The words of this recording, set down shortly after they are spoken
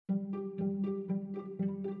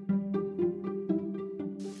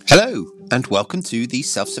Hello, and welcome to the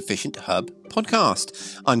Self-Sufficient Hub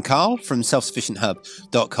podcast. I'm Carl from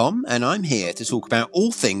selfsufficienthub.com, and I'm here to talk about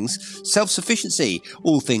all things self-sufficiency,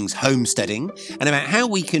 all things homesteading, and about how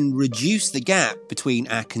we can reduce the gap between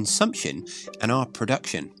our consumption and our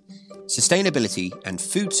production. Sustainability and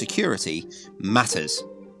food security matters.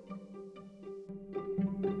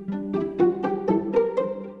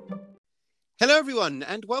 Hello, everyone,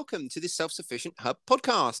 and welcome to this Self-Sufficient Hub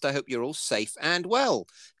podcast. I hope you're all safe and well.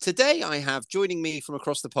 Today, I have joining me from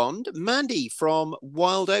across the pond, Mandy from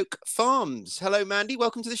Wild Oak Farms. Hello, Mandy.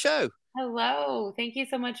 Welcome to the show. Hello. Thank you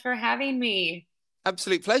so much for having me.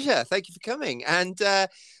 Absolute pleasure. Thank you for coming. And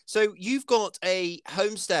so you've got a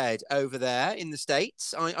homestead over there in the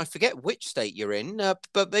States. I forget which state you're in,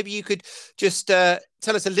 but maybe you could just tell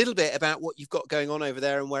us a little bit about what you've got going on over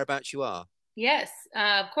there and whereabouts you are. Yes,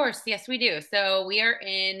 of course. Yes, we do. So we are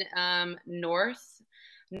in North,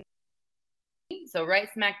 so right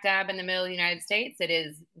smack dab in the middle of the United States. It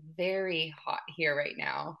is very hot here right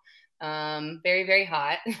now. Very, very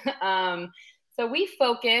hot. So we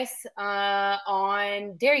focus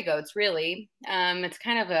on dairy goats, really. It's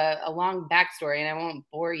kind of a long backstory, and I won't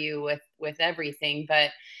bore you with everything,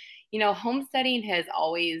 but homesteading has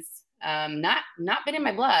always not been in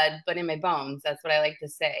my blood, but in my bones. That's what I like to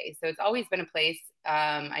say. So it's always been a place.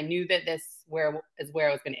 I knew that this is where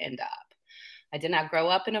I was going to end up. I did not grow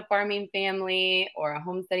up in a farming family or a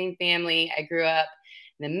homesteading family. I grew up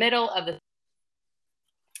in the middle of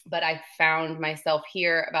but I found myself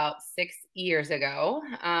here about 6 years ago.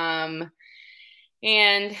 And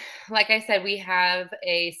like I said, we have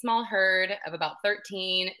a small herd of about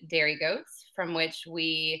 13 dairy goats from which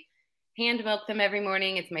we hand milk them every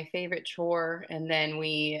morning. It's my favorite chore. And then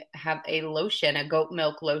we have a goat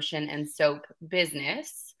milk lotion and soap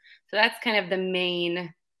business. So that's kind of the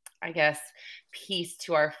main, I guess, piece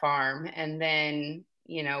to our farm. And then,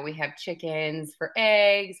 we have chickens for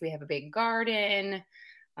eggs. We have a big garden.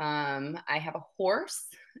 I have a horse.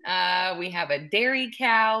 We have a dairy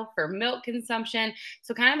cow for milk consumption.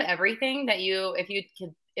 So kind of everything that if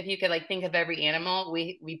you could like think of every animal,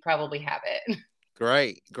 we probably have it.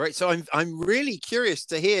 Great. So I'm really curious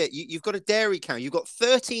to hear you've got a dairy cow. You've got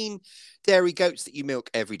 13 dairy goats that you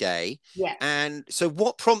milk every day. Yeah. And so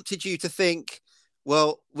what prompted you to think,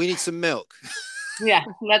 well, we need some milk? Yeah,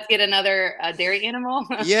 let's get another dairy animal.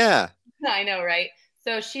 Yeah. I know, right?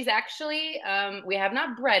 So she's actually, we have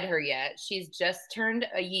not bred her yet. She's just turned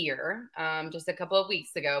a year, just a couple of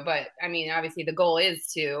weeks ago. But I mean, obviously the goal is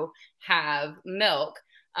to have milk.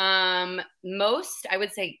 Most, I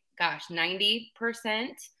would say, 90%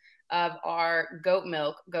 of our goat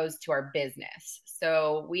milk goes to our business.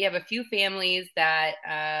 So we have a few families that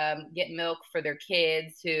get milk for their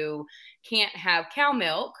kids who can't have cow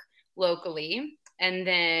milk locally. And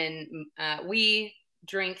then we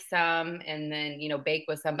drink some and then, bake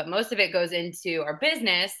with some, but most of it goes into our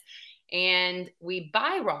business. And we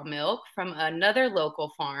buy raw milk from another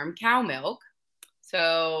local farm, cow milk.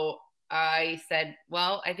 So I said,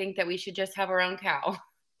 well, I think that we should just have our own cow.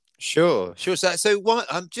 Sure. So what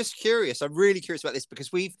I'm just curious. I'm really curious about this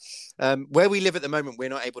because we've, where we live at the moment, we're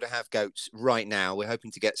not able to have goats right now. We're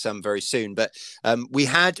hoping to get some very soon, but we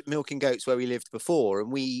had milking goats where we lived before,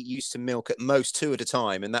 and we used to milk at most 2 at a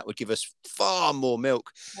time, and that would give us far more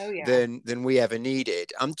milk than we ever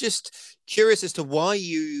needed. I'm just curious as to why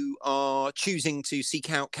you are choosing to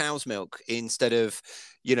seek out cow's milk instead of,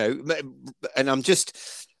 and I'm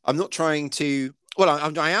not trying to. Well,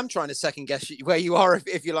 I am trying to second guess where you are,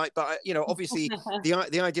 if you like, but obviously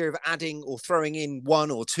the idea of adding or throwing in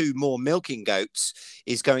 1 or 2 more milking goats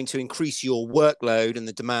is going to increase your workload and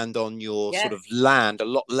the demand on your sort of land a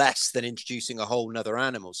lot less than introducing a whole nother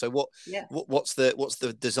animal. So what's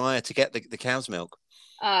the desire to get the cow's milk?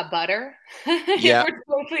 Butter. Yeah. If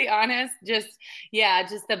we're totally honest, just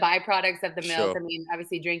the byproducts of the milk. Sure. I mean,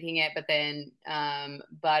 obviously drinking it, but then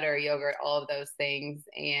butter, yogurt, all of those things,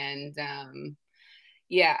 and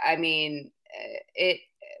I mean,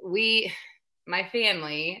 my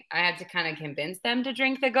family, I had to kind of convince them to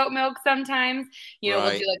drink the goat milk sometimes. We'll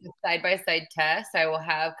do like a side-by-side test. I will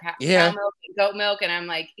have cow milk and goat milk, and I'm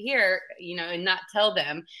like, here, and not tell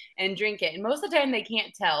them and drink it. And most of the time they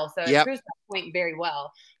can't tell. So it proves that point very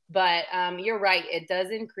well. But you're right. It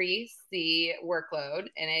does increase the workload,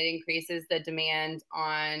 and it increases the demand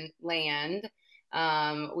on land.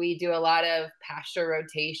 We do a lot of pasture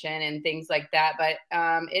rotation and things like that, but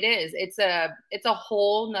it's a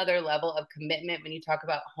whole nother level of commitment when you talk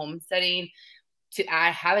about homesteading to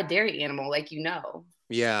have a dairy animal, like.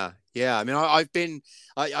 Yeah. I mean, I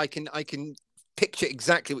can picture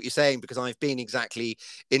exactly what you're saying, because I've been exactly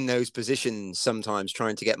in those positions sometimes,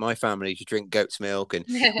 trying to get my family to drink goat's milk. And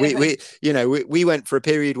we went for a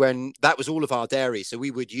period when that was all of our dairy, so we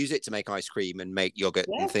would use it to make ice cream and make yogurt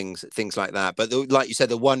and Yes. things like that. But like you said,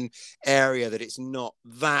 the one area that it's not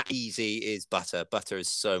that easy is butter. Butter is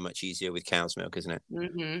so much easier with cow's milk, isn't it?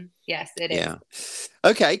 Mm-hmm. Yes, it is. Yeah.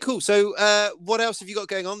 Okay, cool. So what else have you got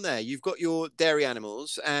going on there? You've got your dairy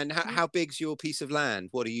animals, and how big's your piece of land?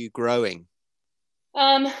 What are you growing?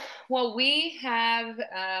 Well, we have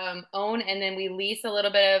own, and then we lease a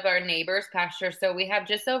little bit of our neighbor's pasture. So we have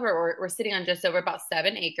we're sitting on just over about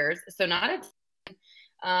 7 acres. So not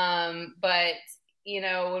a but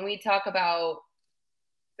when we talk about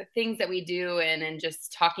the things that we do, and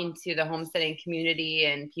just talking to the homesteading community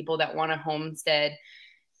and people that want to homestead,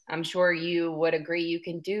 I'm sure you would agree you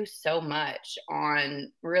can do so much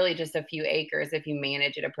on really just a few acres if you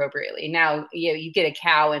manage it appropriately. Now, you get a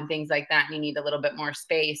cow and things like that, and you need a little bit more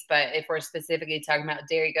space. But if we're specifically talking about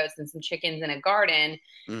dairy goats and some chickens in a garden,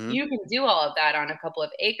 Mm-hmm. you can do all of that on a couple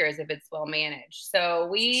of acres if it's well managed.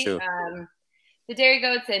 So Sure. the dairy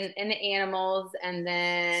goats and the animals, and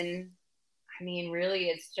then, I mean, really,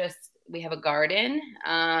 it's just we have a garden.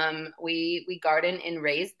 We garden in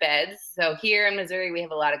raised beds. So here in Missouri, we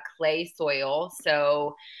have a lot of clay soil.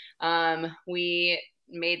 So we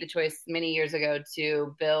made the choice many years ago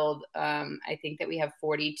to build. I think that we have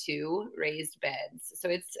 42 raised beds. So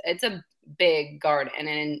it's a big garden,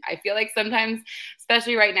 and I feel like sometimes,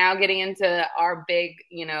 especially right now, getting into our big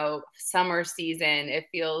summer season, it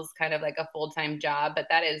feels kind of like a full-time job. But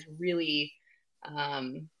that is really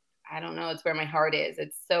I don't know. It's where my heart is.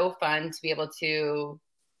 It's so fun to be able to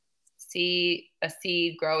see a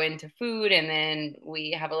seed grow into food. And then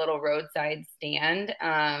we have a little roadside stand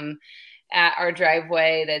at our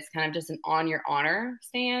driveway that's kind of just an on your honor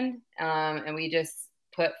stand. And we just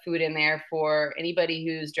put food in there for anybody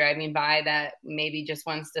who's driving by that maybe just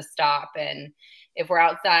wants to stop. And if we're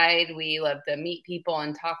outside, we love to meet people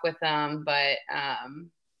and talk with them. But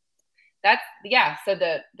so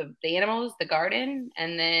the animals, the garden,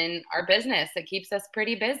 and then our business that keeps us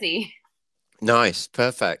pretty busy. Nice,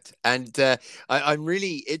 perfect. And I'm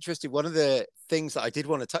really interested. One of the things that I did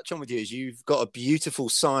want to touch on with you is you've got a beautiful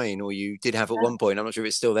sign, or you did have at one point, I'm not sure if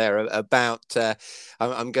it's still there, about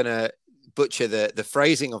I'm going to butcher the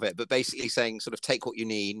phrasing of it, but basically saying sort of take what you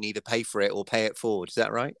need, neither pay for it or pay it forward. Is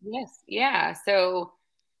that right? Yes. Yeah. So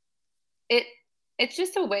it's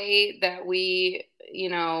just a way that we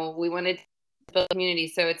wanted to build a community.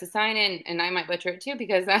 So it's a sign in, and I might butcher it too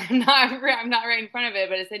because I'm not right in front of it,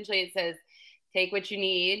 but essentially it says, take what you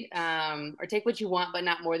need, or take what you want, but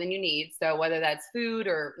not more than you need. So whether that's food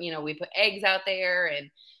or, we put eggs out there, and,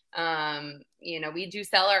 we do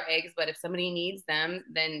sell our eggs, but if somebody needs them,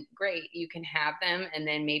 then great, you can have them. And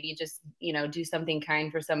then maybe just, do something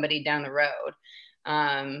kind for somebody down the road.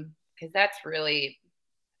 Cause that's really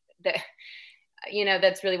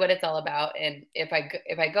that's really what it's all about. And if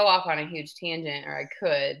I go off on a huge tangent, or I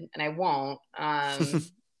could, and I won't,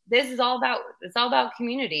 it's all about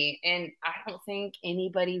community. And I don't think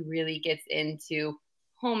anybody really gets into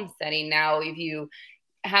homesteading. Now, if you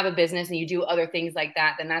have a business and you do other things like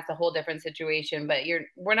that, then that's a whole different situation. But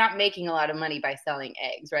we're not making a lot of money by selling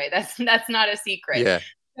eggs, right? That's not a secret. Yeah.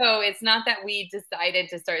 So it's not that we decided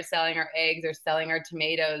to start selling our eggs or selling our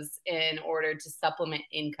tomatoes in order to supplement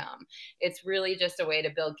income. It's really just a way to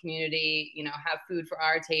build community, have food for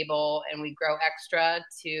our table, and we grow extra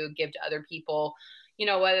to give to other people,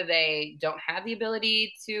 whether they don't have the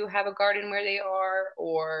ability to have a garden where they are,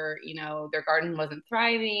 or, their garden wasn't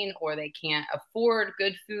thriving, or they can't afford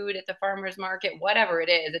good food at the farmer's market, whatever it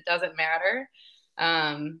is, it doesn't matter.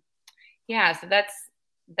 So that's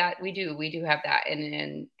that we do have that.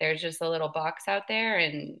 And there's just a little box out there,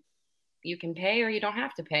 and you can pay or you don't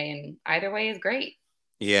have to pay. And either way is great.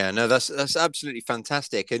 Yeah, no, that's absolutely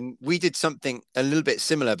fantastic. And we did something a little bit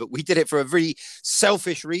similar, but we did it for a very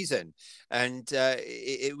selfish reason. And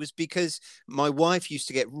it was because my wife used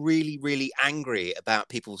to get really, really angry about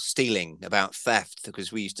people stealing, about theft,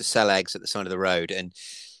 because we used to sell eggs at the side of the road. And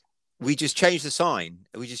we just changed the sign.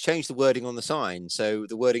 We just changed the wording on the sign. So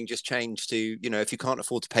the wording just changed to, if you can't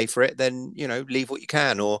afford to pay for it, then, leave what you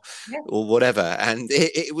can, or whatever. And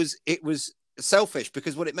it was selfish,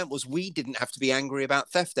 because what it meant was we didn't have to be angry about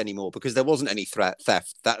theft anymore, because there wasn't any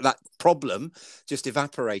theft. That problem just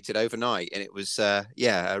evaporated overnight. And it was, a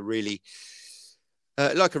really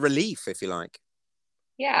like a relief, if you like.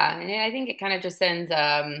 Yeah. And I think it kind of just sends,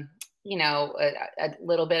 a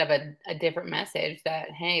little bit of a different message that,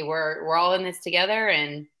 hey, we're all in this together,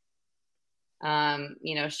 and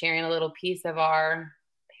sharing a little piece of our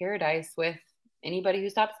paradise with anybody who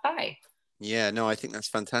stops by. Yeah, no, I think that's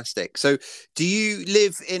fantastic. So, do you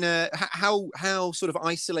live in how sort of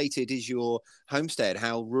isolated is your homestead?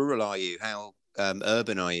 How rural are you? How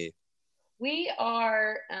urban are you? We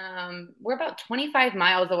are we're about 25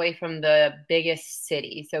 miles away from the biggest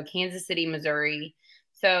city, so Kansas City, Missouri.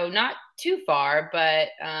 So not too far, but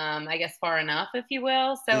I guess far enough, if you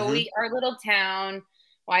will. So Hmm. we our little town.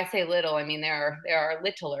 Well, I say little. I mean there are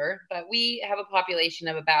littler, but we have a population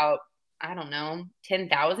of about I don't know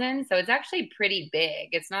 10,000. So it's actually pretty big.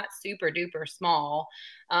 It's not super duper small,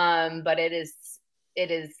 but it is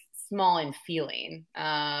small in feeling.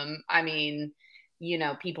 I mean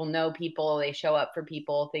people know people, they show up for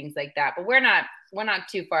people, things like that. But we're not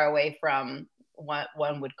too far away from what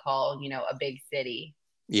one would call, a big city.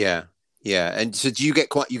 Yeah, yeah. And so, do you get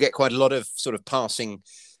quite a lot of sort of passing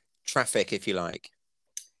traffic, if you like?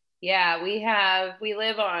 Yeah, we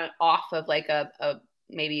live on off of like a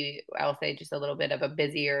maybe I'll say just a little bit of a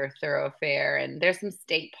busier thoroughfare, and there's some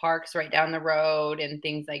state parks right down the road and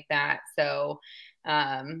things like that. So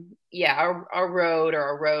yeah, our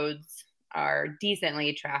roads are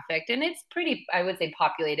decently trafficked, and it's pretty, I would say,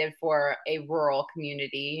 populated for a rural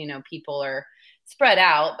community. People are spread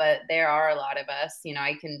out, but there are a lot of us.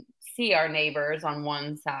 I can see our neighbors on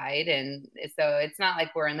one side, and so it's not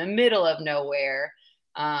like we're in the middle of nowhere.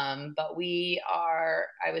 But we are,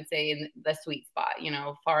 I would say, in the sweet spot,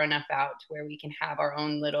 far enough out to where we can have our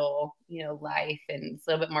own little, life, and it's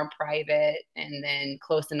a little bit more private, and then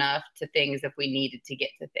close enough to things if we needed to get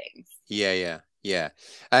to things. Yeah, yeah, yeah.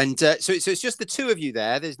 And so it's just the two of you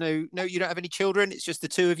there. There's no, you don't have any children. It's just the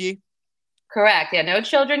two of you. Correct. Yeah, no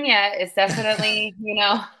children yet. It's definitely,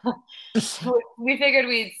 we figured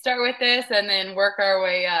we'd start with this and then work our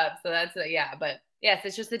way up. So that's yeah. But yes,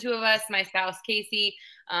 it's just the two of us. My spouse Casey,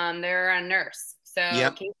 they're a nurse. So Yeah.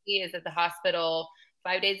 Casey is at the hospital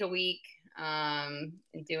 5 days a week,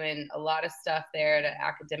 doing a lot of stuff there at an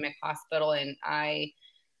academic hospital, and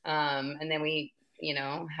and then we,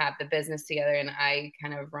 have the business together, and I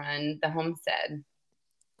kind of run the homestead.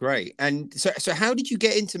 Great. And so how did you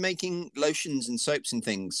get into making lotions and soaps and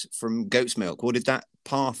things from goat's milk? What did that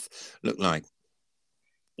path look like?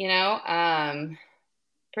 You know,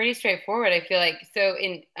 Pretty straightforward. I feel like so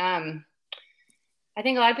in I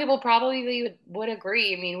think a lot of people probably would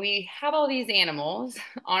agree. I mean, we have all these animals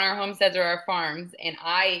on our homesteads or our farms, and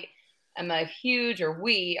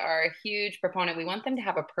we are a huge proponent. We want them to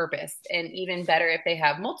have a purpose, and even better if they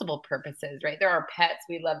have multiple purposes, right? They're our pets.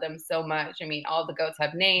 We love them so much. I mean, all the goats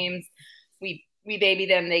have names. We baby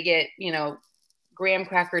them. They get, graham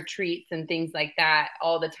cracker treats and things like that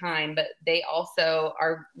all the time, but they also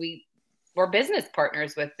we're business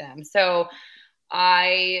partners with them. So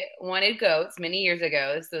I wanted goats many years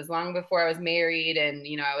ago. This was long before I was married, and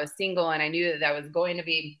I was single, and I knew that I was going to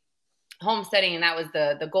be homesteading, and that was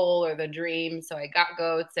the goal or the dream. So I got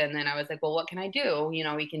goats, and then I was like, well, what can I do?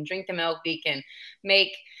 We can drink the milk, we can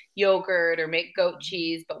make yogurt or make goat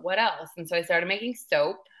cheese, but what else? And so I started making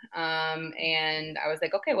soap, and I was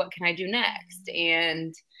like, okay, what can I do next?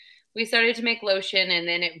 And we started to make lotion, and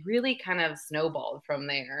then it really kind of snowballed from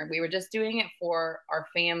there. We were just doing it for our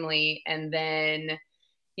family, and then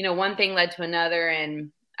one thing led to another.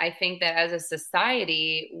 And I think that as a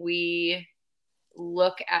society, we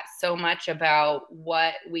look at so much about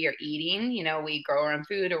what we are eating. We grow our own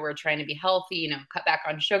food, or we're trying to be healthy, cut back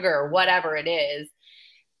on sugar or whatever it is.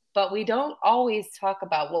 But we don't always talk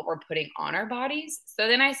about what we're putting on our bodies. So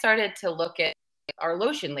then I started to look at our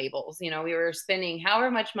lotion labels. We were spending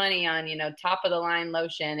however much money on, top of the line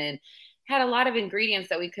lotion, and had a lot of ingredients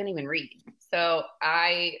that we couldn't even read. So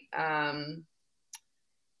I have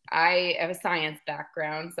a science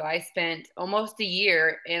background, so I spent almost a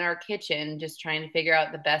year in our kitchen just trying to figure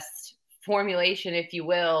out the best formulation, if you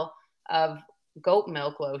will, of goat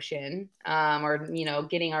milk lotion, or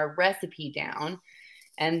getting our recipe down.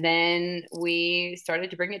 And then we started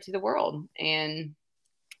to bring it to the world, and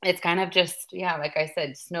it's kind of just, yeah, like I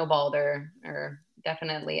said, snowballed or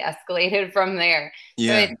definitely escalated from there. So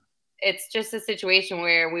Yeah. it's just a situation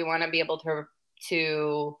where we want to be able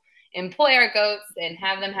to employ our goats and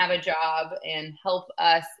have them have a job and help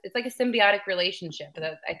us. It's like a symbiotic relationship.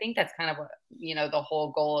 I think that's kind of what, the whole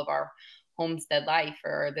goal of our homestead life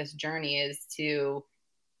or this journey is to,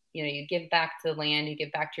 you give back to the land, you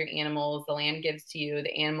give back to your animals, the land gives to you,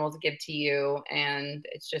 the animals give to you, and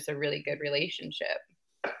it's just a really good relationship.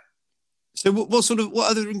 So what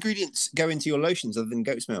other ingredients go into your lotions other than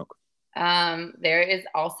goat's milk? There is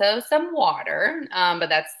also some water, but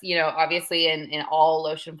that's, obviously in all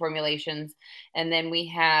lotion formulations. And then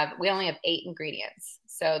we only have 8 ingredients.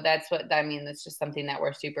 So that's what I mean. That's just something that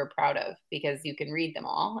we're super proud of because you can read them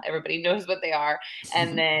all. Everybody knows what they are,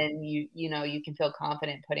 and then you can feel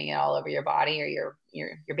confident putting it all over your body or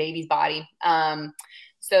your baby's body.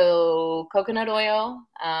 So coconut oil,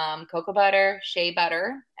 cocoa butter, shea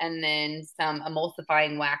butter, and then some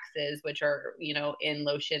emulsifying waxes, which are in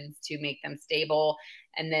lotions to make them stable.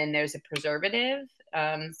 And then there's a preservative.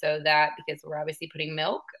 So that, because we're obviously putting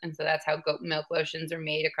milk, and so that's how goat milk lotions are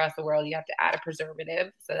made across the world. You have to add a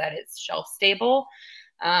preservative so that it's shelf stable.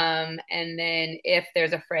 And then if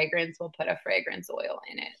there's a fragrance, we'll put a fragrance oil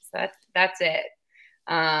in it. So that's it.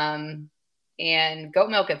 And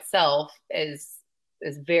goat milk itself is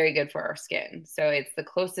very good for our skin. So it's the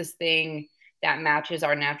closest thing that matches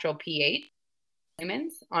our natural pH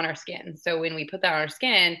vitamins on our skin. So when we put that on our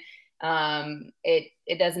skin,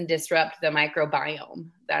 it doesn't disrupt the microbiome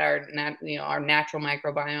that our natural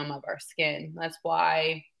microbiome of our skin. That's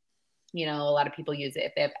why, a lot of people use it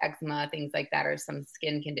if they have eczema, things like that, or some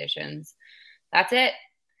skin conditions. That's it.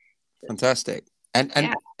 Fantastic.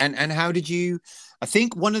 And how did you, I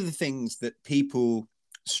think one of the things that people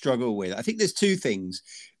struggle with, I think there's two things.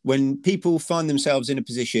 When people find themselves in a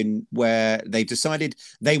position where they've decided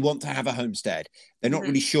they want to have a homestead, they're not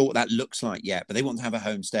really sure what that looks like yet, but they want to have a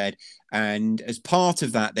homestead. And as part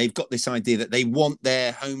of that, they've got this idea that they want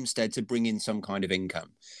their homestead to bring in some kind of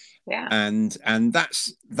income. Yeah. And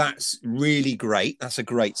that's really great. That's a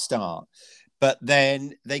great start. But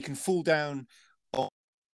then they can fall down on,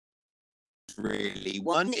 really.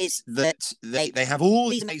 One is that they have all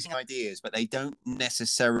these amazing ideas, but they don't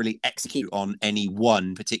necessarily execute on any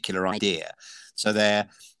one particular idea. So they're,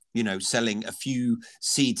 selling a few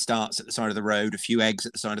seed starts at the side of the road, a few eggs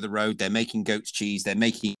at the side of the road. They're making goat's cheese. They're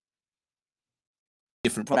making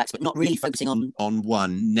different products, but not really focusing on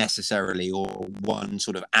one necessarily, or one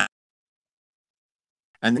sort of app.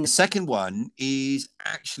 And then the second one is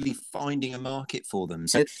actually finding a market for them.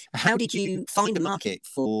 So how did you find a market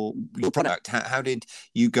for your product? How did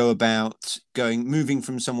you go about moving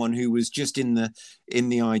from someone who was just in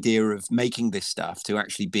the idea of making this stuff to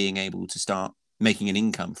actually being able to start making an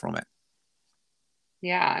income from it?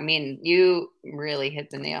 Yeah, I mean, you really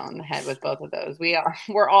hit the nail on the head with both of those.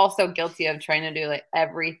 We're all so guilty of trying to do like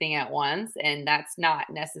everything at once, and that's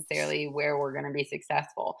not necessarily where we're going to be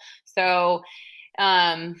successful. So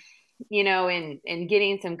in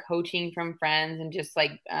getting some coaching from friends and just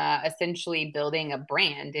like essentially building a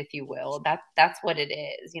brand, if you will, that's what it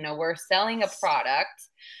is. We're selling a product,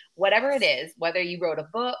 whatever it is, whether you wrote a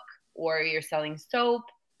book or you're selling soap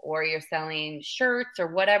or you're selling shirts or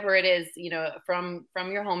whatever it is, from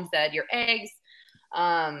your homestead, your eggs.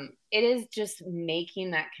 It is just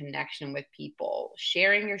making that connection with people,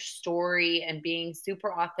 sharing your story and being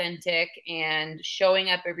super authentic and showing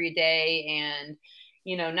up every day and,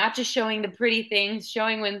 not just showing the pretty things,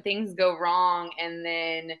 showing when things go wrong. And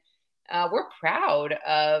then we're proud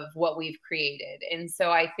of what we've created. And so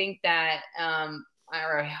I think that,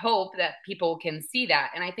 or I hope that people can see that.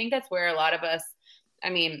 And I think that's where a lot of us, I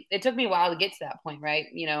mean, it took me a while to get to that point, right?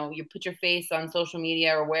 You put your face on social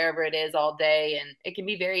media or wherever it is all day, and it can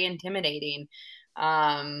be very intimidating.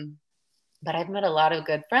 But I've met a lot of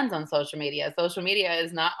good friends on social media. Social media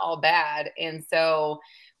is not all bad. And so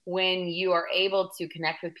when you are able to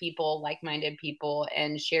connect with people, like-minded people,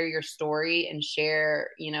 and share your story and share,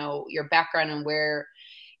 your background and where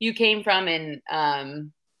you came from and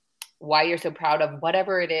why you're so proud of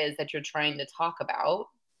whatever it is that you're trying to talk about,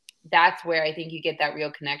 that's where I think you get that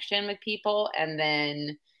real connection with people. And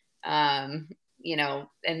then, and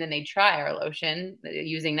then they try our lotion,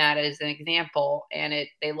 using that as an example, and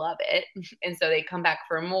they love it. And so they come back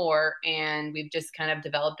for more. And we've just kind of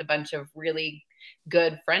developed a bunch of really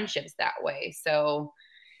good friendships that way. So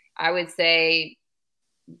I would say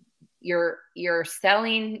you're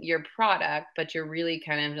selling your product, but you're really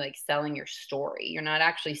kind of like selling your story. You're not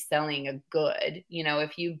actually selling a good.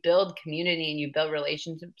 If you build community and you build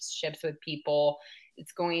relationships with people,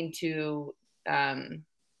 it's going to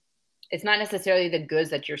it's not necessarily the goods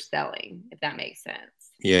that you're selling, if that makes sense.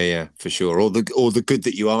 Yeah, for sure. Or the good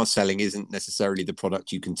that you are selling isn't necessarily the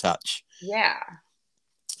product you can touch. Yeah.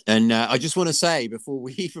 And I just want to say before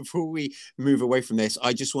we move away from this,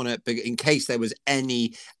 I just want to, in case there was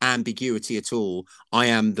any ambiguity at all, I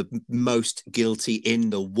am the most guilty in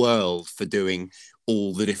the world for doing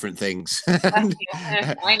all the different things.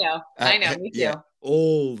 I know, me too. Yeah,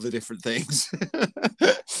 all the different things.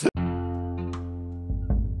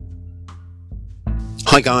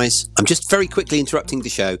 Hi guys, I'm just very quickly interrupting the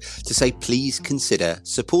show to say please consider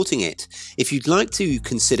supporting it. If you'd like to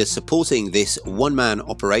consider supporting this one-man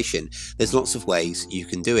operation, there's lots of ways you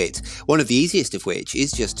can do it. One of the easiest of which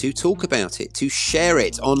is just to talk about it, to share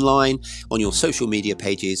it online on your social media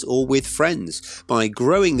pages or with friends. By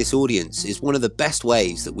growing this audience is one of the best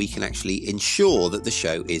ways that we can actually ensure that the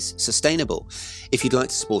show is sustainable. If you'd like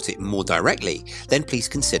to support it more directly, then please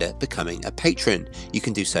consider becoming a patron. You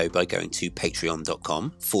can do so by going to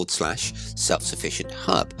patreon.com/self-sufficient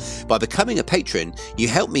hub. By becoming a patron, you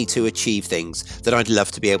help me to achieve things that I'd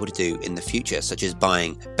love to be able to do in the future, such as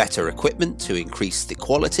buying better equipment to increase the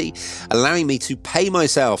quality, allowing me to pay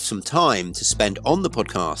myself some time to spend on the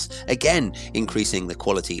podcast, again, increasing the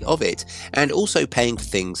quality of it, and also paying for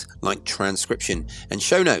things like transcription and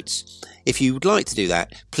show notes. If you would like to do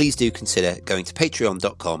that, please do consider going to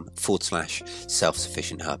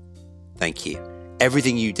patreon.com/self-sufficient hub. Thank you.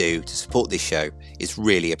 Everything you do to support this show is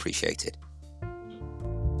really appreciated.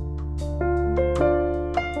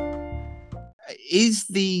 Is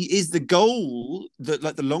the goal that,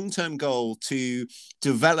 like, the long-term goal, to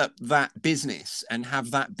develop that business and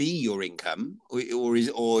have that be your income, or is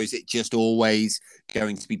it just always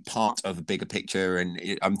going to be part of a bigger picture?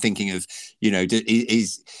 And I'm thinking of,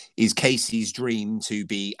 is Casey's dream to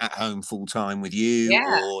be at home full time with you,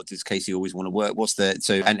 or does Casey always want to work?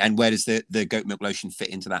 And where does the goat milk lotion fit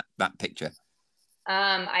into that picture?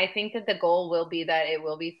 I think that the goal will be that it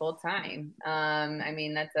will be full time. I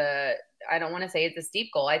mean, I don't want to say it's a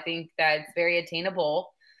steep goal. I think that it's very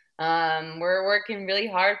attainable. We're working really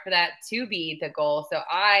hard for that to be the goal. So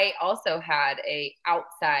I also had a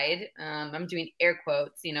outside, I'm doing air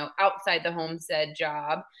quotes, outside the homestead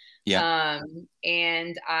job. Yeah.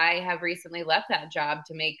 And I have recently left that job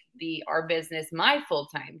to make our business my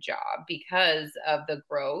full-time job because of the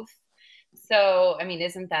growth. So, I mean,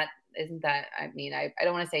 isn't that, I mean, I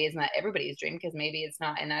don't want to say isn't that everybody's dream, because maybe it's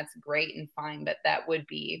not, and that's great and fine, but that would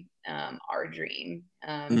be our dream.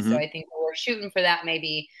 So I think we're shooting for that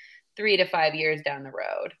maybe 3 to 5 years down the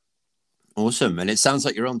road. Awesome. And it sounds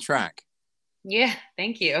like you're on track. Yeah,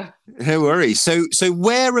 thank you. No worries. So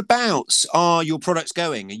whereabouts are your products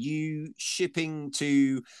going? Are you shipping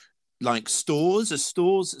to like stores? Are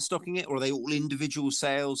stores stocking it, or are they all individual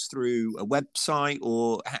sales through a website,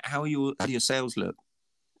 or how do your sales look?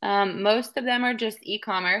 Most of them are just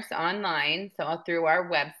e-commerce online, so through our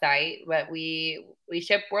website, but we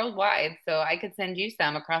ship worldwide, so I could send you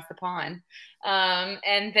some across the pond.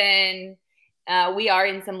 And then we are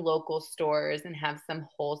in some local stores and have some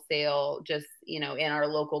wholesale just, in our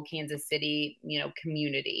local Kansas City,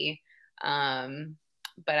 community.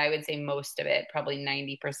 But I would say most of it, probably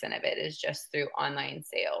 90% of it, is just through online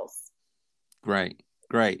sales. Great.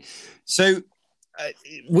 So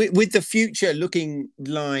with the future looking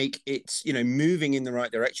like it's moving in the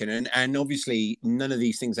right direction, and obviously none of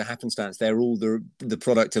these things are happenstance, they're all the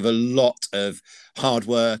product of a lot of hard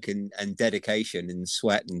work and dedication and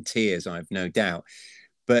sweat and tears, I've no doubt.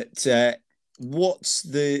 But what's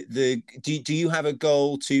do you have a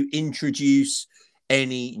goal to introduce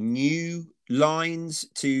any new lines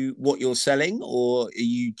to what you're selling, or are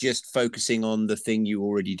you just focusing on the thing you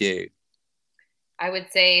already do? I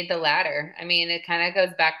would say the latter. I mean, it kind of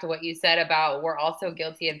goes back to what you said about we're also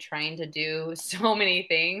guilty of trying to do so many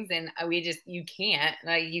things, and you can't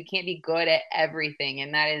be good at everything,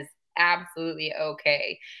 and that is absolutely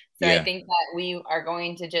okay. So yeah. I think that we are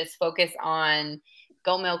going to just focus on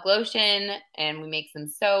goat milk lotion, and we make some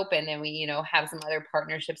soap, and then we, have some other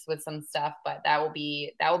partnerships with some stuff, but that will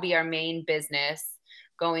be our main business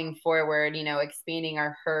going forward, expanding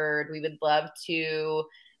our herd. We would love to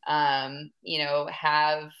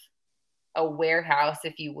have a warehouse,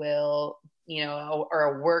 if you will, or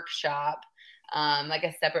a workshop, like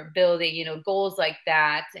a separate building, goals like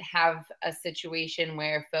that, to have a situation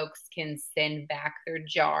where folks can send back their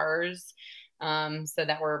jars, so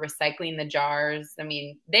that we're recycling the jars. I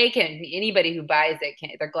mean, anybody who buys it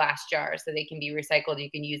they're glass jars, so they can be recycled.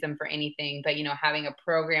 You can use them for anything, but, having a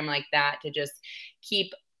program like that to just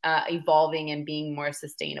keep evolving and being more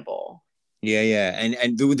sustainable. Yeah.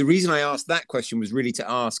 And the reason I asked that question was really to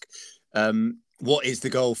ask, what is the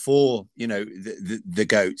goal for, the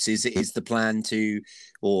goats? Is the plan to,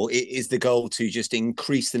 or is the goal to just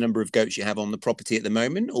increase the number of goats you have on the property at the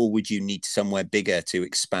moment, or would you need somewhere bigger to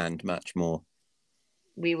expand much more?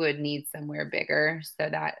 We would need somewhere bigger, so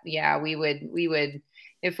that, we would,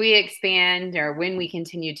 if we expand, or when we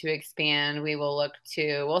continue to expand, we'll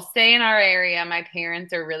stay in our area. My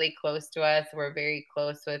parents are really close to us. We're very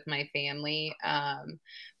close with my family.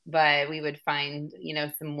 But we would find,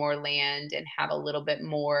 some more land and have a little bit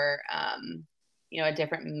more a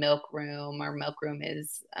different milk room. Our milk room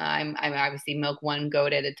is, I'm obviously milk one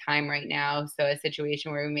goat at a time right now. So a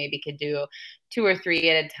situation where we maybe could do 2 or 3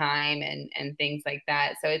 at a time and things like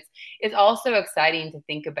that. So it's also exciting to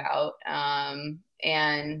think about.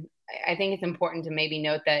 And I think it's important to maybe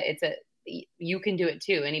note that you can do it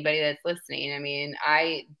too. Anybody that's listening. I mean,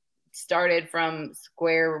 I started from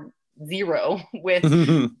square zero with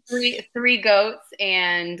three goats,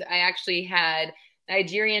 and I actually had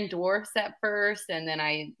Nigerian dwarfs at first, and then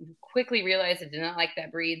I quickly realized I did not like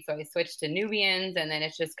that breed, so I switched to Nubians, and then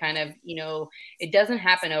it's just kind of, it doesn't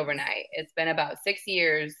happen overnight. It's been about 6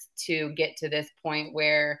 years to get to this point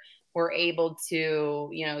where we're able to,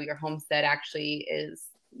 your homestead actually is,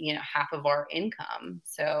 half of our income.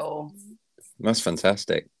 So that's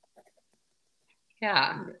fantastic.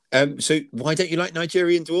 Yeah. So why don't you like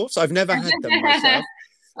Nigerian dwarfs? I've never had them myself.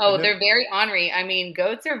 Oh, they're very ornery. I mean,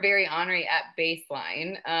 goats are very ornery at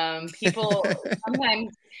baseline.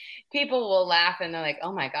 Sometimes people will laugh and they're like,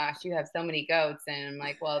 "Oh my gosh, you have so many goats." And I'm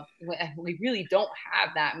like, "Well, we really don't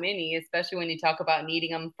have that many, especially when you talk about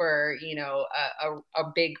needing them for, a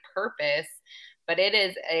big purpose." But it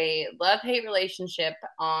is a love-hate relationship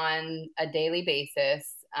on a daily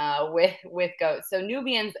basis with goats. So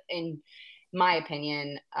Nubians, in my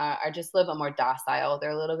opinion, are just a little bit more docile.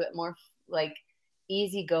 They're a little bit more like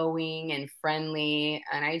easygoing and friendly.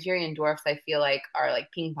 And Nigerian dwarfs, I feel like, are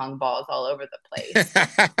like ping pong balls all over the place.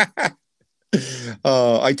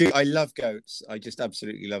 Oh, I do. I love goats. I just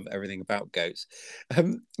absolutely love everything about goats.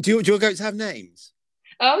 Do your goats have names?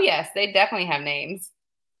 Oh, yes, they definitely have names.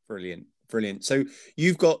 Brilliant. Brilliant. So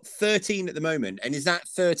you've got 13 at the moment. And is that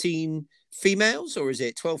 13 females, or is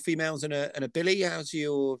it 12 females and a billy? How's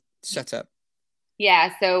your setup?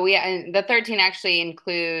 Yeah, so the 13 actually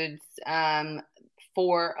includes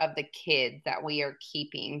 4 of the kids that we are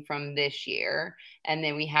keeping from this year, and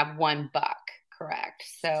then we have 1 buck, correct?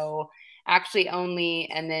 So actually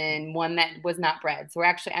and then 1 that was not bred. So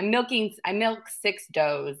I milk 6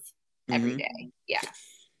 does every day. Yeah.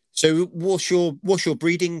 So what's your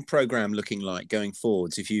breeding program looking like going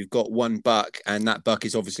forwards? If you've got 1 buck, and that buck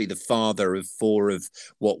is obviously the father of 4 of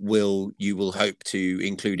what you will hope to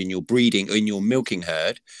include in your milking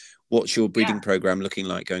herd, what's your breeding program looking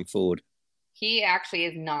like going forward? He actually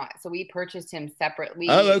is not. So we purchased him separately.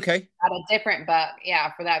 Oh, okay. At a different buck,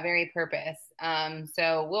 for that very purpose.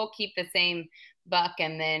 So we'll keep the same buck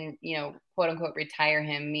and then, quote unquote, retire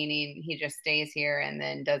him, meaning he just stays here and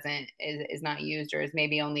then is not used, or is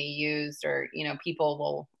maybe only used, or, people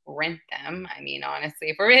will rent them. I mean, honestly,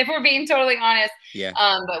 if we're being totally honest. Yeah.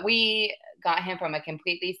 But we got him from a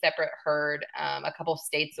completely separate herd, a couple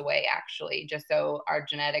states away, actually, just so our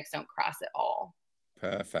genetics don't cross at all.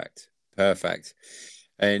 Perfect.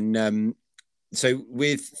 And so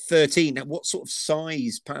with 13, what sort of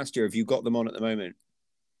size pasture have you got them on at the moment?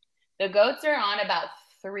 The goats are on about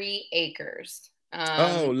 3 acres.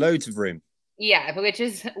 Loads of room. Yeah, which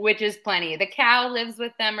is plenty. The cow lives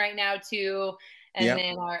with them right now too. And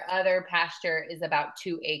then our other pasture is about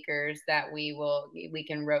 2 acres that we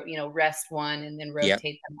can rest one and then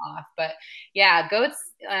rotate them off. But yeah, goats,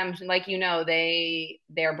 like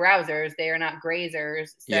they're browsers. They are not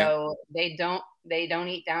grazers, so they don't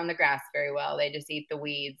eat down the grass very well. They just eat the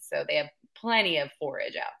weeds. So they have plenty of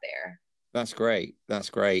forage out there. That's great.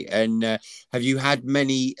 And have you had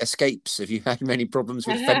many escapes? Have you had many problems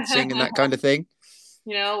with fencing and that kind of thing?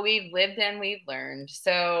 We've lived and we've learned.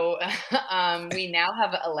 So we now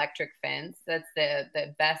have an electric fence. That's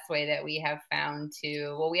the best way that we have found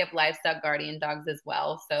we have livestock guardian dogs as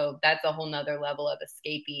well. So that's a whole nother level of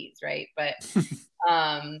escapees, right? But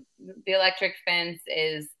the electric fence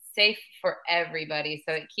is safe for everybody.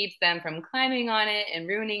 So it keeps them from climbing on it and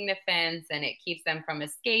ruining the fence, and it keeps them from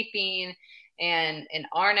escaping. And in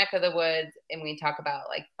our neck of the woods, and we talk about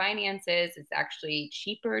like finances, it's actually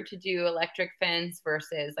cheaper to do electric fence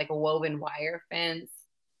versus like a woven wire fence.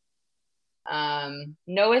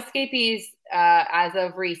 No escapees as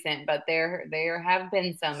of recent, but there have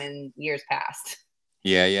been some in years past.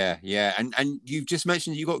 Yeah. And you've just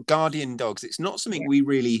mentioned you got guardian dogs. It's not something we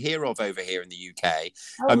really hear of over here in the UK.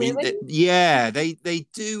 Oh, I mean, really? They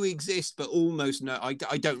do exist, but almost no. I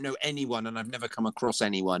don't know anyone, and I've never come across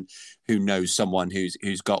anyone who knows someone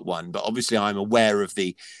who's got one. But obviously, I'm aware of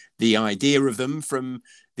the idea of them from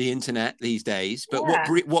the internet these days. But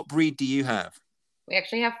what breed do you have? We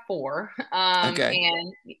actually have 4, Okay.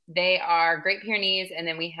 And they are Great Pyrenees, and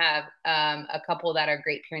then we have a couple that are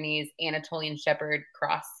Great Pyrenees Anatolian Shepherd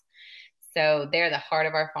cross. So they're the heart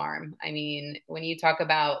of our farm. I mean, when you talk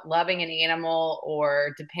about loving an animal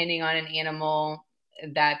or depending on an animal,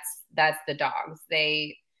 that's the dogs.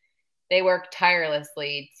 They they work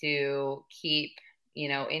tirelessly to keep, you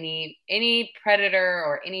know, any predator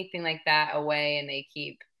or anything like that away. And they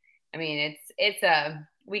keep, I mean,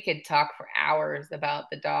 we could talk for hours about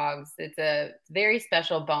the dogs. It's a very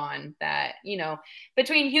special bond that, you know,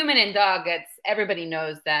 between human and dog, everybody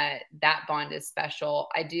knows that that bond is special.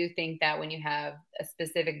 I do think that when you have a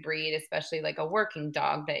specific breed, especially like a working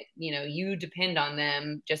dog, that, you know, you depend on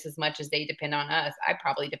them just as much as they depend on us. I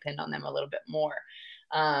probably depend on them a little bit more.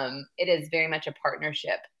 It is very much a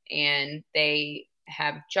partnership, and they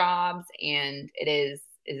have jobs, and it is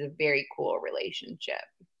a very cool relationship.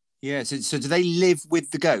 Yeah. So do they live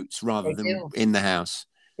with the goats rather They than do. in the house?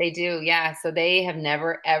 They do, yeah. So they have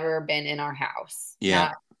never ever been in our house.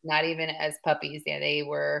 Yeah. Not even as puppies. Yeah, they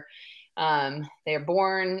were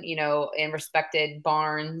born, you know, in respected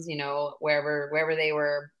barns, you know, wherever they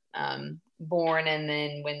were born, and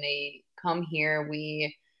then when they come here,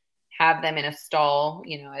 we have them in a stall,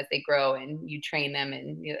 you know, as they grow, and you train them,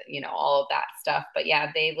 and you know, all of that stuff. But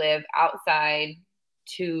yeah, they live outside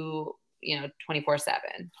to, you know,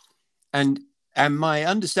 24/7. And my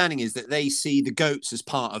understanding is that they see the goats as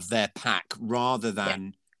part of their pack rather Yeah.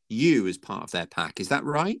 than you as part of their pack. Is that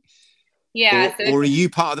right? Yeah. Or are you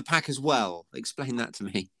part of the pack as well? Explain that to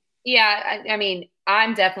me. Yeah, I mean,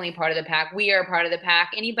 I'm definitely part of the pack. We are part of the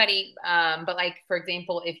pack. Anybody, but like for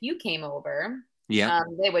example, if you came over, Yeah.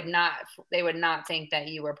 they would not think that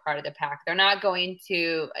you were part of the pack. They're not going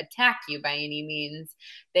to attack you by any means.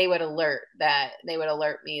 They would alert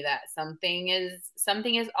me that something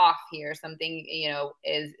is off here. Something, you know,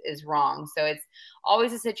 is wrong. So it's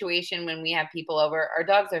always a situation when we have people over. Our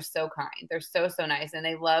dogs are so kind. They're so nice, and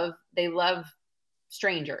they love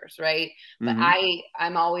strangers, right? But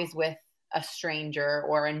I'm always with a stranger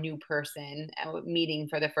or a new person meeting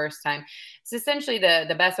for the first time. So essentially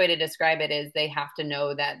the best way to describe it is they have to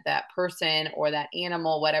know that that person or that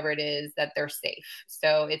animal, whatever it is, that they're safe.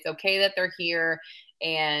 So it's okay that they're here.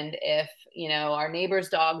 And if, you know, our neighbors'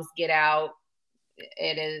 dogs get out,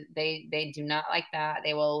 they do not like that.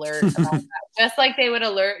 They will alert about that, just like they would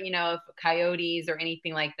alert, you know, if coyotes or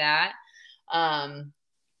anything like that.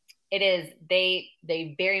 It is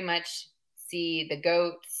they very much see the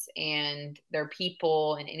goats and their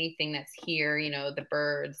people and anything that's here, you know, the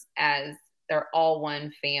birds, as they're all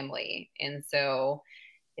one family. And so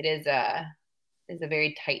it is a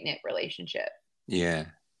very tight knit relationship. Yeah.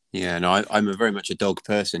 Yeah. No, I'm a very much a dog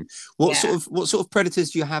person. What sort of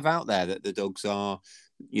predators do you have out there that the dogs are,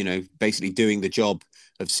 you know, basically doing the job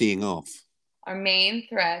of seeing off? Our main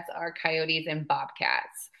threats are coyotes and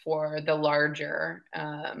bobcats for the larger,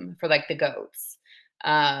 for like the goats.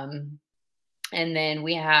 And then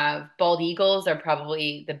we have bald eagles are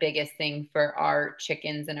probably the biggest thing for our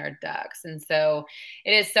chickens and our ducks. And so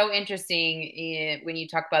it is so interesting when you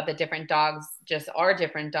talk about the different dogs, just our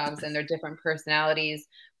different dogs and their different personalities.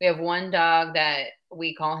 We have one dog that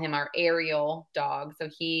we call him our aerial dog. So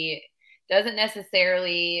he doesn't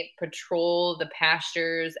necessarily patrol the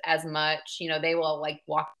pastures as much. You know, they will like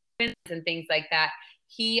walk and things like that.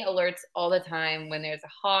 He alerts all the time when there's a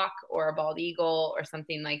hawk or a bald eagle or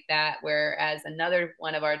something like that. Whereas another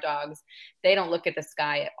one of our dogs, they don't look at the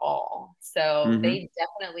sky at all. So they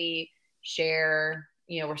definitely share,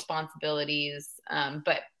 you know, responsibilities.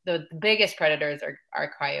 But the biggest predators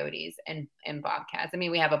are coyotes and bobcats. I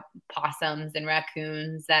mean, we have possums and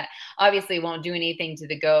raccoons that obviously won't do anything to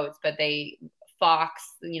the goats, but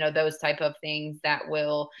fox, you know, those type of things that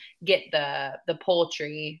will get the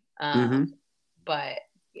poultry. But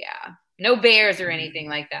yeah, no bears or anything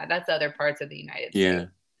like that. That's other parts of the United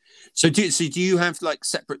States. So do you have like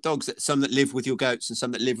separate dogs, some that live with your goats and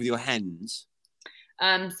some that live with your hens?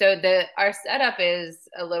 So our setup is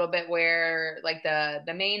a little bit where like the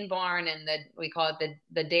main barn and we call it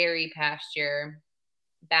the dairy pasture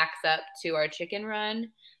backs up to our chicken run.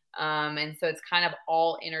 And so it's kind of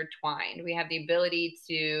all intertwined. We have the ability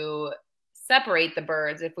to separate the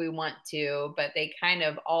birds if we want to, but they kind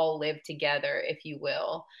of all live together, if you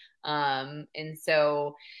will. And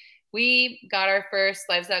so we got our first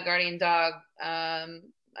livestock guardian dog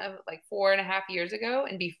like 4.5 years ago.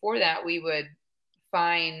 And before that, we would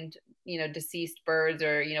find, you know, deceased birds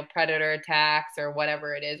or, you know, predator attacks or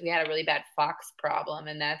whatever it is. We had a really bad fox problem.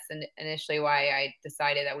 And that's initially why I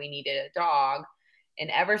decided that we needed a dog. And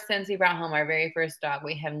ever since we brought home our very first dog,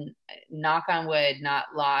 we have, knock on wood, not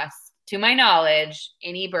lost, to my knowledge,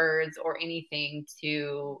 any birds or anything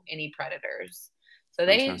to any predators. So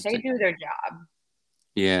they do their job.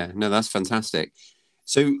 Yeah, no, that's fantastic.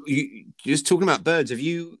 So you just talking about birds, have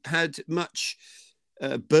you had much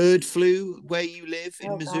bird flu where you live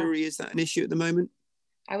in Missouri? God. Is that an issue at the moment?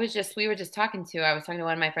 we were just I was talking to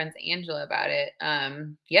one of my friends, Angela, about it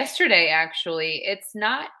yesterday, actually. It's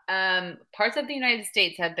not, parts of the United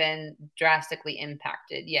States have been drastically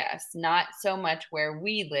impacted. Yes. Not so much where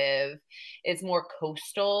we live. It's more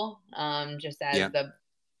coastal, just as Yeah. the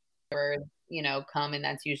birds, come, and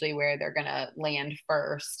that's usually where they're going to land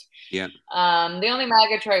first. Yeah. The only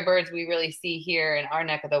migratory birds we really see here in our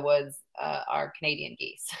neck of the woods are Canadian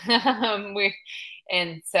geese.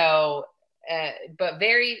 And so, but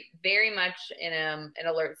very, very much in an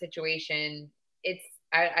alert situation.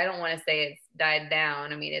 I don't want to say it's died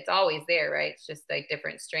down. I mean, it's always there, right? It's just like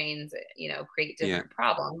different strains, create different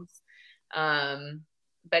problems.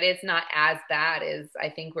 But it's not as bad as I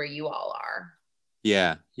think where you all are.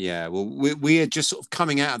 Yeah, yeah. Well, we are just sort of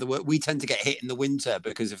coming out of the work. We tend to get hit in the winter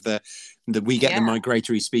because of the we get the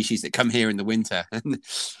migratory species that come here in the winter,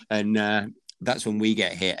 and that's when we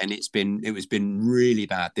get hit. And it was been really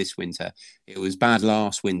bad this winter. It was bad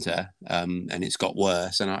last winter, and it's got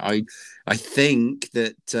worse. And I think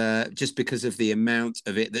that just because of the amount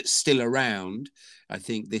of it that's still around, I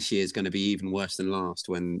think this year is going to be even worse than last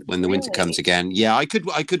when the winter comes again. Yeah, I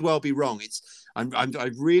could well be wrong.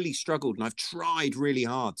 I've really struggled, and I've tried really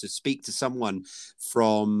hard to speak to someone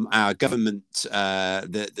from our government,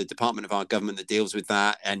 the department of our government that deals with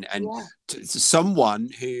that, and to someone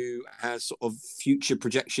who has sort of future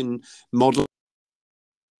projection model.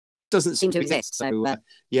 Doesn't seem to exist. So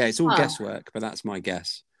yeah, it's all guesswork, but that's my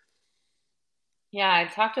guess. Yeah,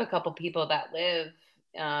 I've talked to a couple people that live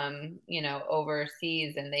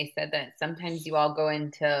overseas, and they said that sometimes you all go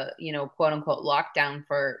into, quote unquote lockdown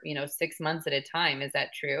for, 6 months at a time. Is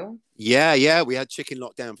that true? Yeah. We had chicken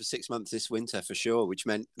lockdown for 6 months this winter for sure, which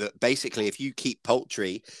meant that basically if you keep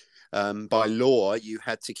poultry, by law, you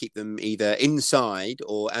had to keep them either inside,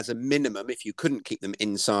 or as a minimum, if you couldn't keep them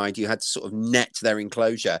inside, you had to sort of net their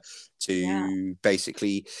enclosure to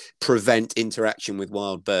basically prevent interaction with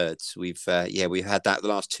wild birds. We've had that the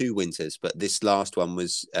last 2 winters, but this last one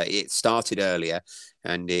was it started earlier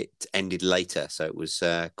and it ended later, so it was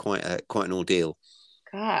quite an ordeal.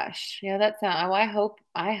 Gosh, yeah, that's not. Oh,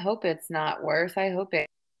 I hope it's not worse. I hope it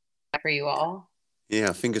for you all.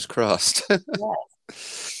 Yeah, fingers crossed.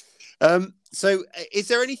 Yes. So is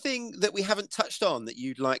there anything that we haven't touched on that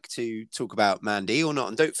you'd like to talk about, Mandy, or not?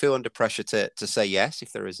 And don't feel under pressure to say yes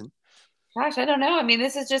if there isn't. Gosh, I don't know. I mean,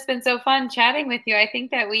 this has just been so fun chatting with you. I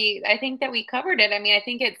think that we covered it. I mean, I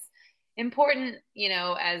think it's important,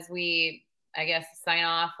 as we, I guess, sign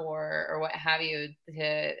off or what have you,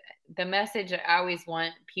 the message I always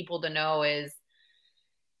want people to know is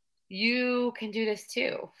you can do this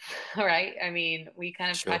too. All right. I mean, we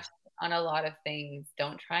kind of touched on a lot of things.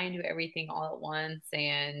 Don't try and do everything all at once,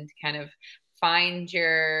 and kind of find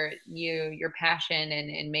your passion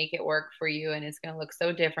and make it work for you. And it's going to look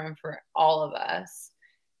so different for all of us.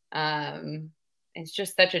 It's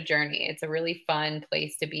just such a journey. It's a really fun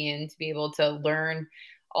place to be in, to be able to learn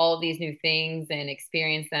all of these new things and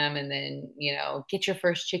experience them, and then, get your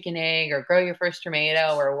first chicken egg or grow your first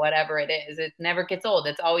tomato or whatever it is. It never gets old.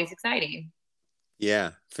 It's always exciting.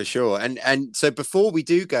 Yeah, for sure. And so before we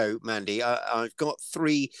do go, Mandy, I've got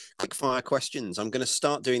 3 quick fire questions. I'm going to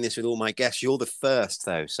start doing this with all my guests. You're the first,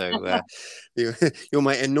 though. So you're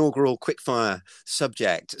my inaugural quick fire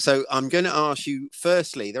subject. So I'm going to ask you,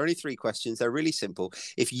 firstly, there are only 3 questions. They're really simple.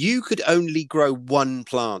 If you could only grow one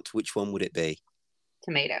plant, which one would it be?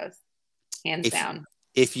 Tomatoes, hands down.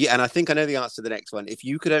 And I think I know the answer to the next one. If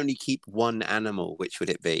you could only keep one animal, which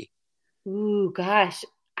would it be? Ooh, gosh.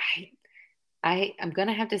 I'm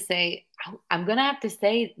gonna have to say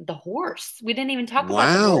the horse. We didn't even talk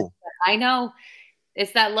about the horse. I know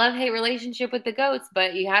it's that love-hate relationship with the goats,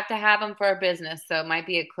 but you have to have them for a business, so it might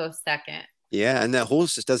be a close second. Yeah, and that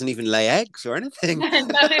horse just doesn't even lay eggs or anything. Not as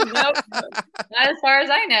far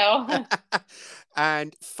as I know.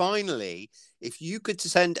 And finally, if you could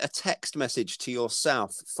send a text message to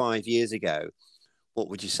yourself 5 years ago, what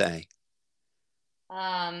would you say?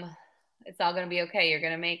 It's all gonna be okay. You're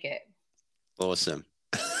gonna make it. Awesome.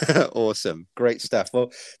 Awesome. Great stuff.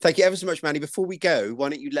 Well, thank you ever so much, Mandy. Before we go, why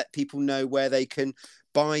don't you let people know where they can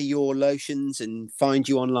buy your lotions and find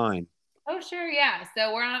you online? Oh, sure. Yeah.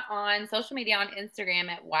 So we're on social media, on Instagram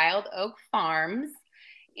at Wild Oak Farms.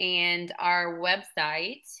 And our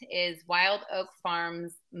website is Wild Oak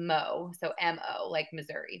Farms Mo. So M-O, like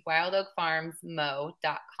Missouri.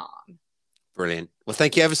 wildoakfarmsmo.com. Brilliant. Well,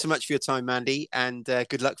 thank you ever so much for your time, Mandy. And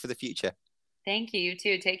good luck for the future. Thank you. You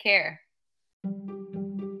too. Take care.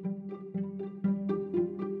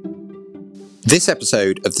 This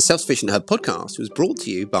episode of the Self-Sufficient Hub podcast was brought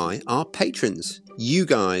to you by our patrons. You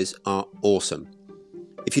guys are awesome.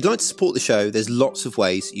 If you'd like to support the show, there's lots of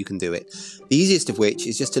ways you can do it. The easiest of which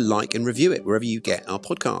is just to like and review it wherever you get our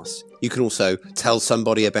podcasts. You can also tell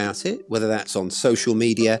somebody about it, whether that's on social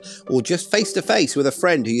media or just face-to-face with a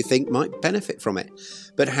friend who you think might benefit from it.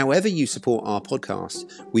 But however you support our podcast,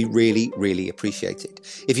 we really, really appreciate it.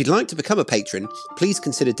 If you'd like to become a patron, please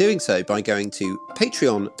consider doing so by going to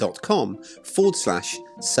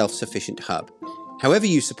patreon.com/self-sufficient hub. However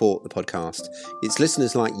you support the podcast, it's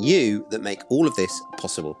listeners like you that make all of this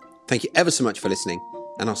possible. Thank you ever so much for listening,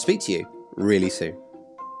 and I'll speak to you really soon.